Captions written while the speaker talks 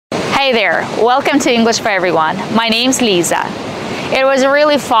Hey there, welcome to English for Everyone. My name's Lisa. It was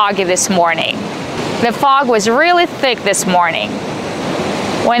really foggy this morning. The fog was really thick this morning.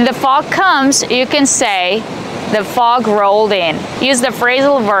 When the fog comes, you can say, the fog rolled in. Use the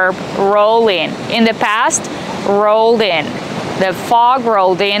phrasal verb roll in. In the past, rolled in. The fog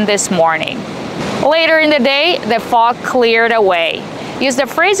rolled in this morning. Later in the day, the fog cleared away. Use the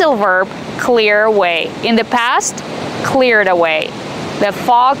phrasal verb clear away. In the past, cleared away. The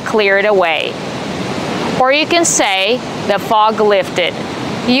fog cleared away. Or you can say, the fog lifted.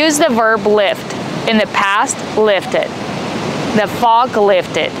 Use the verb lift. In the past, lifted. The fog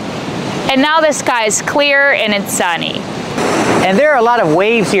lifted. And now the sky is clear and it's sunny. And there are a lot of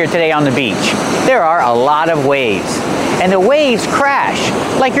waves here today on the beach. There are a lot of waves. And the waves crash,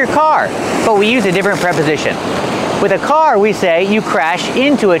 like your car, but we use a different preposition. With a car, we say you crash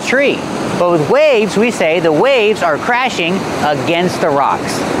into a tree. But with waves, we say the waves are crashing against the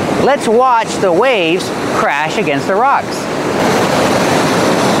rocks. Let's watch the waves crash against the rocks.